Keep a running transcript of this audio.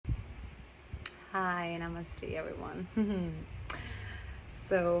Hi, namaste, everyone.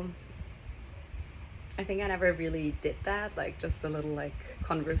 So, I think I never really did that, like just a little like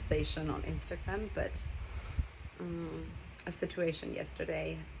conversation on Instagram, but a situation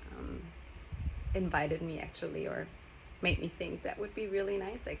yesterday invited me actually, or made me think that would be really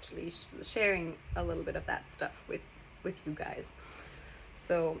nice actually, sharing a little bit of that stuff with you guys.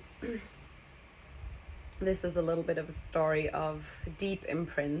 So, this is a little bit of a story of deep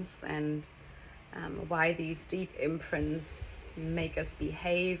imprints and why these deep imprints make us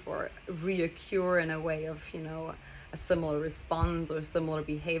behave or reoccur in a way of, a similar response or similar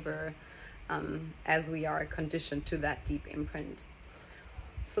behavior as we are conditioned to that deep imprint.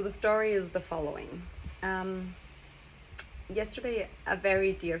 So the story is the following. Yesterday, a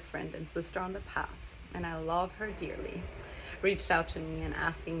very dear friend and sister on the path, and I love her dearly, reached out to me and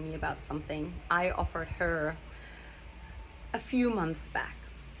asking me about something I offered her a few months back.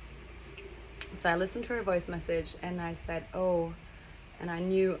 So I listened to her voice message and I said, "Oh," and I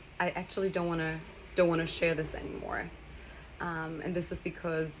knew I actually don't want to share this anymore. And this is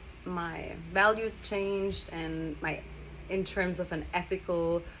because my values changed, and in terms of an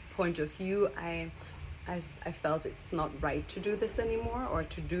ethical point of view, I felt it's not right to do this anymore, or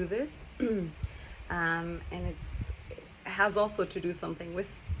to do this. And it has also to do something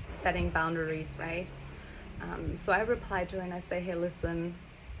with setting boundaries, right? So I replied to her and I say, "Hey, listen,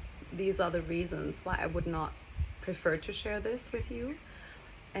 these are the reasons why I would not prefer to share this with you."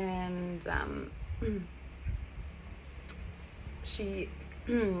 And she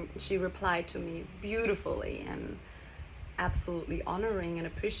replied to me beautifully and absolutely honoring and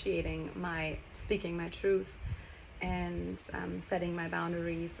appreciating my speaking my truth and setting my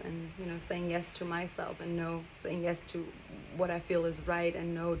boundaries, and saying yes to myself, and no, saying yes to what I feel is right,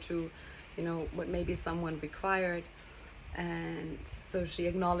 and no to what maybe someone required. And so she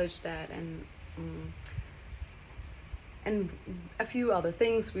acknowledged that, and a few other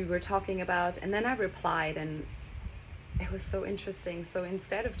things we were talking about, and then I replied, and it was so interesting. So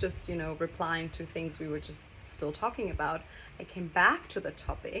instead of just replying to things we were just still talking about, I came back to the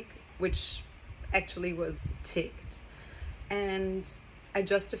topic, which actually was ticked, and I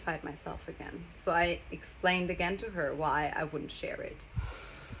justified myself again. So I explained again to her why I wouldn't share it.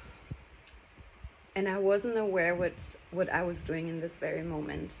 And I wasn't aware what I was doing in this very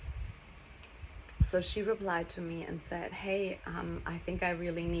moment. So she replied to me and said, "Hey, I think I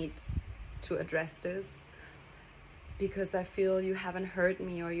really need to address this, because I feel you haven't heard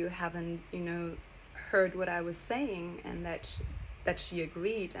me, or you haven't, heard what I was saying." And that she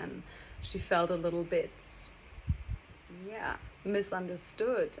agreed, and she felt a little bit,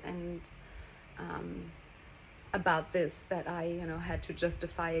 misunderstood, and about this, that I had to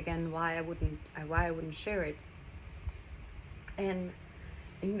justify again why I wouldn't share it. And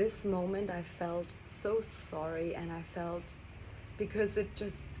in this moment I felt so sorry, and I felt, because it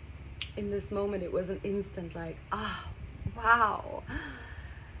just, in this moment it was an instant like, wow,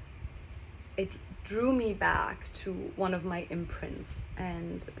 it drew me back to one of my imprints.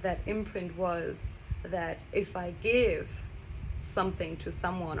 And that imprint was that if I give something to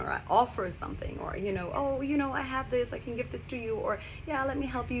someone, or I offer something, or I have this, I can give this to you, or let me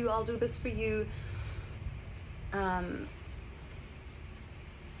help you, I'll do this for you,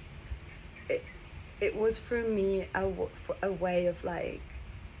 it was for me a way of like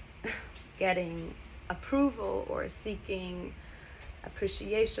getting approval, or seeking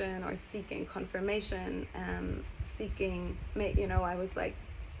appreciation, or seeking confirmation, I was like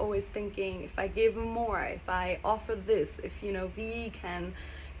always thinking, if I give more, if I offer this, if V can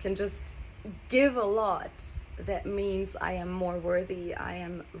just give a lot, that means I am more worthy, I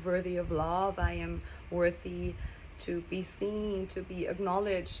am worthy of love, I am worthy to be seen, to be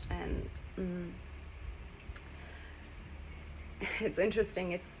acknowledged. And it's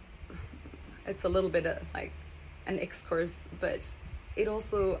interesting, it's a little bit of like an excursus, but it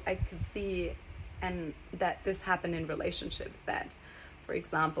also, I could see, and that this happened in relationships, that, for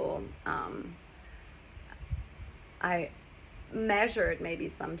example, I measured maybe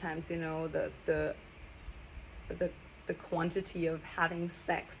sometimes, the quantity of having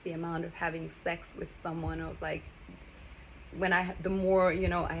sex, the amount of having sex with someone, of like, the more,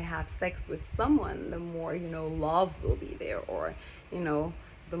 I have sex with someone, the more, love will be there, or,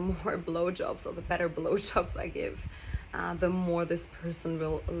 the more blowjobs, or the better blowjobs I give, the more this person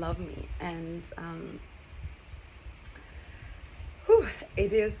will love me. And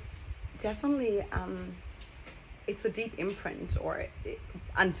it is definitely, it's a deep imprint, or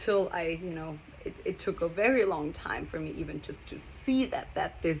until I, it took a very long time for me even just to see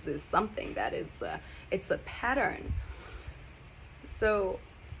that this is something, that it's a pattern. So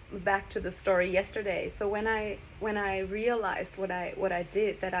back to the story yesterday. So when I realized what I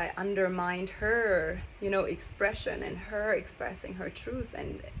did, that I undermined her, expression, and her expressing her truth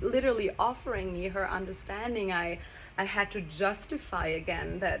and literally offering me her understanding, I had to justify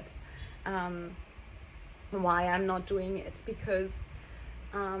again that why I'm not doing it, because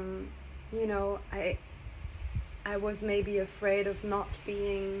I was maybe afraid of not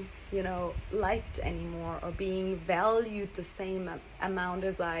being, liked anymore, or being valued the same amount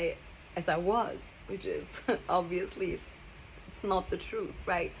as I was, which is obviously it's not the truth,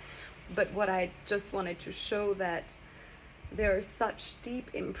 right? But what I just wanted to show, that there are such deep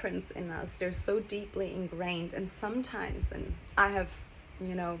imprints in us, they're so deeply ingrained, and sometimes, and I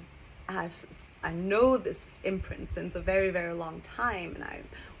know this imprint since a very, very long time, and I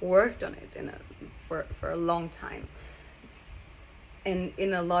worked on it for a long time, and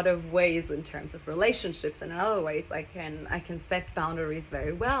in a lot of ways, in terms of relationships, and in other ways I can set boundaries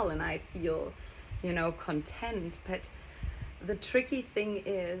very well, and I feel content. But the tricky thing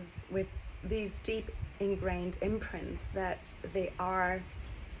is with these deep ingrained imprints, that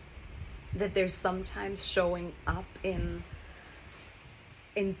they're sometimes showing up in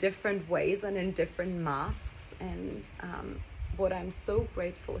different ways and in different masks. And what I'm so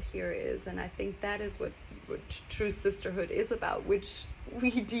grateful here is, and I think that is what true sisterhood is about, which we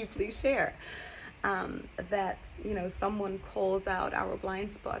deeply share, that someone calls out our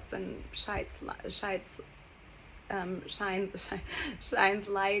blind spots and shines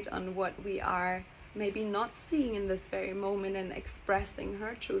light on what we are maybe not seeing in this very moment, and expressing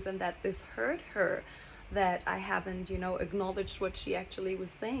her truth, and that this hurt her, that I haven't, acknowledged what she actually was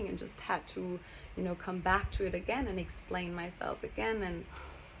saying, and just had to, come back to it again and explain myself again.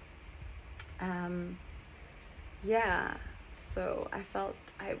 And so I felt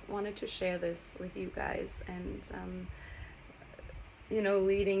I wanted to share this with you guys, and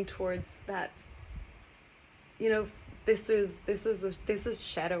leading towards that, this is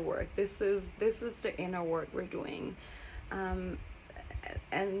shadow work. This is the inner work we're doing.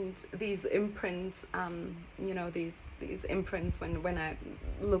 And these imprints, these imprints, when I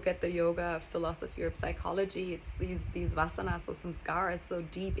look at the yoga philosophy or psychology, it's these vasanas or samskaras so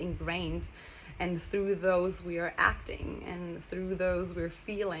deep ingrained, and through those we are acting, and through those we're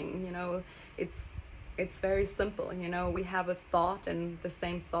feeling. It's very simple. We have a thought, and the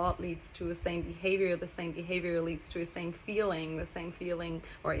same thought leads to the same behavior. The same behavior leads to the same feeling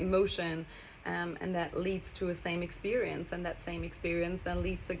or emotion. And that leads to a same experience, and that same experience then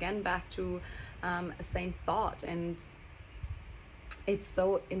leads again back to a same thought. And it's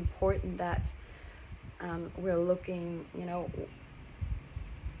so important that we're looking,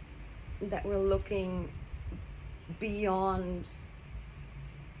 that we're looking beyond.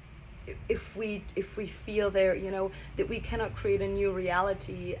 If we feel there, that we cannot create a new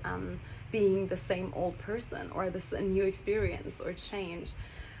reality being the same old person, or a new experience or change.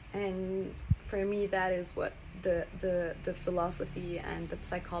 And for me, that is what the philosophy and the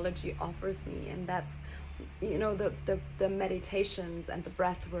psychology offers me. And that's, the meditations and the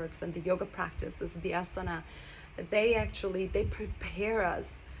breath works and the yoga practices, the asana, they prepare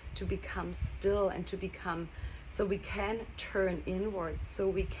us to become still, and to become, so we can turn inwards, so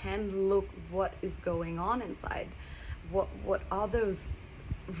we can look what is going on inside. What are those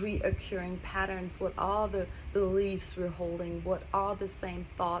reoccurring patterns? What are the beliefs we're holding? What are the same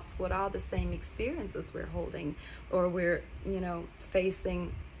thoughts? What are the same experiences we're holding, or we're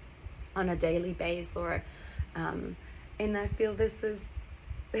facing on a daily basis? Or and I feel this is,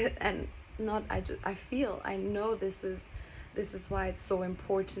 and not I know this is why it's so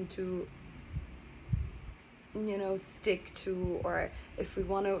important to stick to, or if we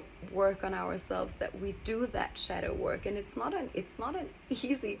want to work on ourselves, that we do that shadow work. And it's not an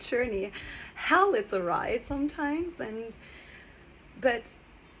easy journey. Hell, it's a ride sometimes. And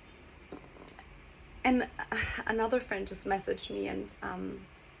another friend just messaged me,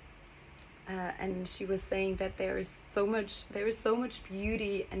 and she was saying that there is so much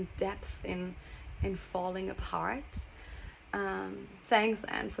beauty and depth in falling apart. Thanks,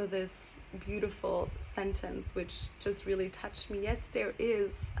 Anne, for this beautiful sentence, which just really touched me. Yes, there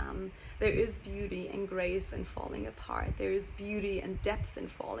is beauty and grace in falling apart. There is beauty and depth in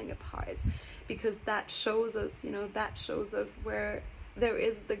falling apart, because that shows us, where there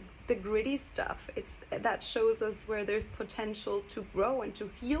is the gritty stuff. That shows us where there's potential to grow and to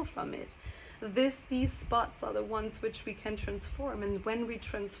heal from it. These spots are the ones which we can transform, and when we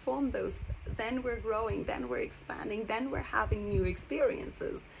transform those, then we're growing, then we're expanding, then we're having new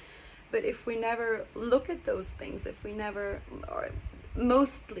experiences. But if we never look at those things, or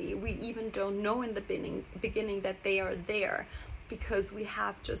mostly we even don't know in the beginning that they are there, because we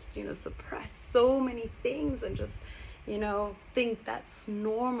have just, suppressed so many things and just, think that's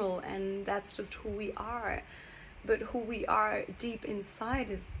normal and that's just who we are. But who we are deep inside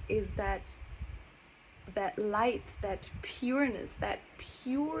is that light, that pureness, that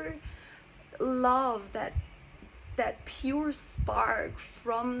pure love, that pure spark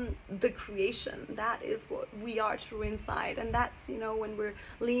from the creation. That is what we are true inside. And that's, when we're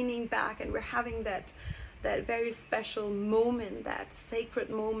leaning back and we're having that very special moment, that sacred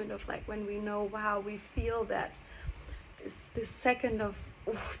moment of like when we know, wow, we feel that this second of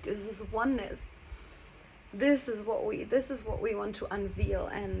this is oneness. This is what we want to unveil.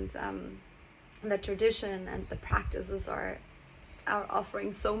 And the tradition and the practices are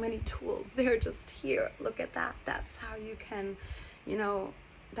offering so many tools. They're just here. Look at that. That's how you can,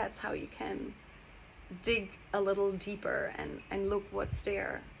 that's how you can dig a little deeper and look what's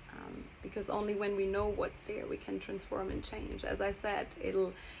there. Because only when we know what's there, we can transform and change. As I said,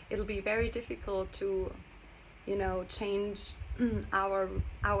 it'll be very difficult to, change our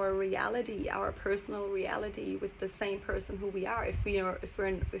reality, our personal reality with the same person who we are. If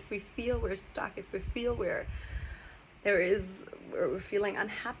we feel we're stuck, if we feel we're feeling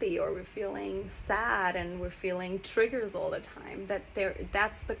unhappy, or we're feeling sad, and we're feeling triggers all the time,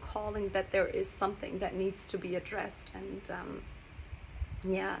 that's the calling, that there is something that needs to be addressed. And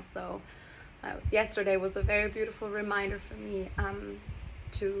so yesterday was a very beautiful reminder for me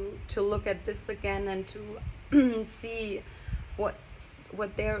to look at this again and to see what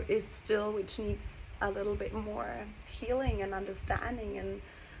there is still, which needs a little bit more healing and understanding, and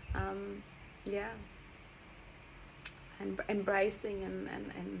embracing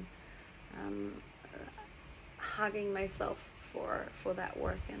and hugging myself for that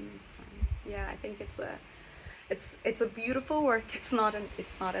work. And I think it's a beautiful work. It's not,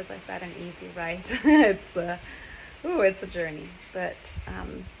 as I said, an easy ride. It's a journey. But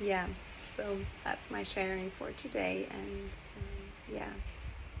so that's my sharing for today. And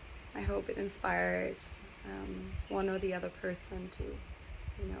I hope it inspired one or the other person to,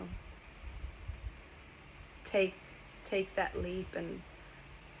 take that leap and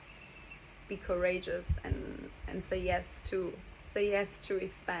be courageous and say yes to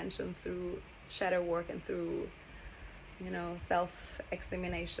expansion through shadow work and through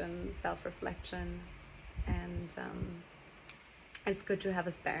self-examination, self-reflection. And it's good to have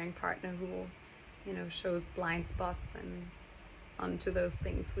a sparring partner who shows blind spots and onto those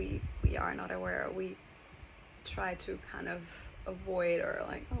things we are not aware of. We try to kind of avoid, or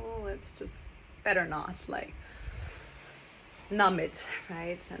like, let's just better not, like, numb it,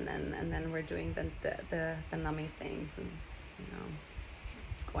 right? And then we're doing the numbing things, and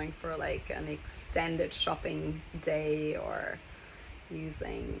going for like an extended shopping day, or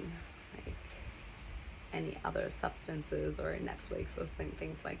using like any other substances or Netflix or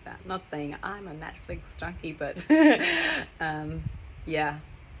things like that. Not saying I'm a Netflix junkie, but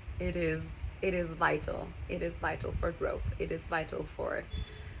it is vital. It is vital for growth. It is vital for,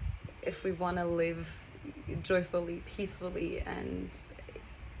 if we want to live joyfully, peacefully, and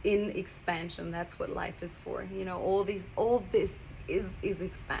in expansion. That's what life is for. All this is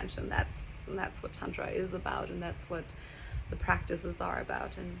expansion. That's what Tantra is about, and that's what the practices are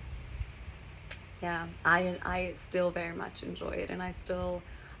about. And I still very much enjoy it, and I still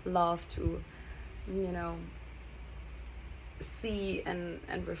love to see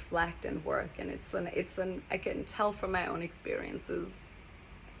and reflect and work. And it's an I can tell from my own experiences,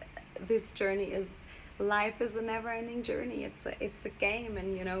 this journey is, life is a never-ending journey. It's a game,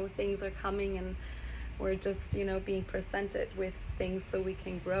 and things are coming, and we're just being presented with things so we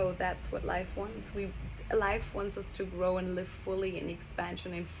can grow. That's what life wants. Life wants us to grow and live fully in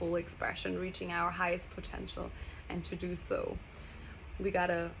expansion, in full expression, reaching our highest potential. And to do so, we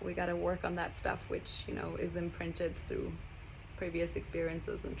gotta work on that stuff which is imprinted through previous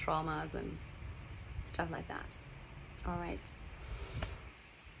experiences and traumas and stuff like that. All right.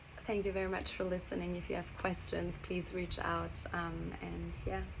 Thank you very much for listening. If you have questions, please reach out.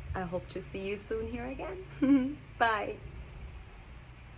 I hope to see you soon here again. Bye.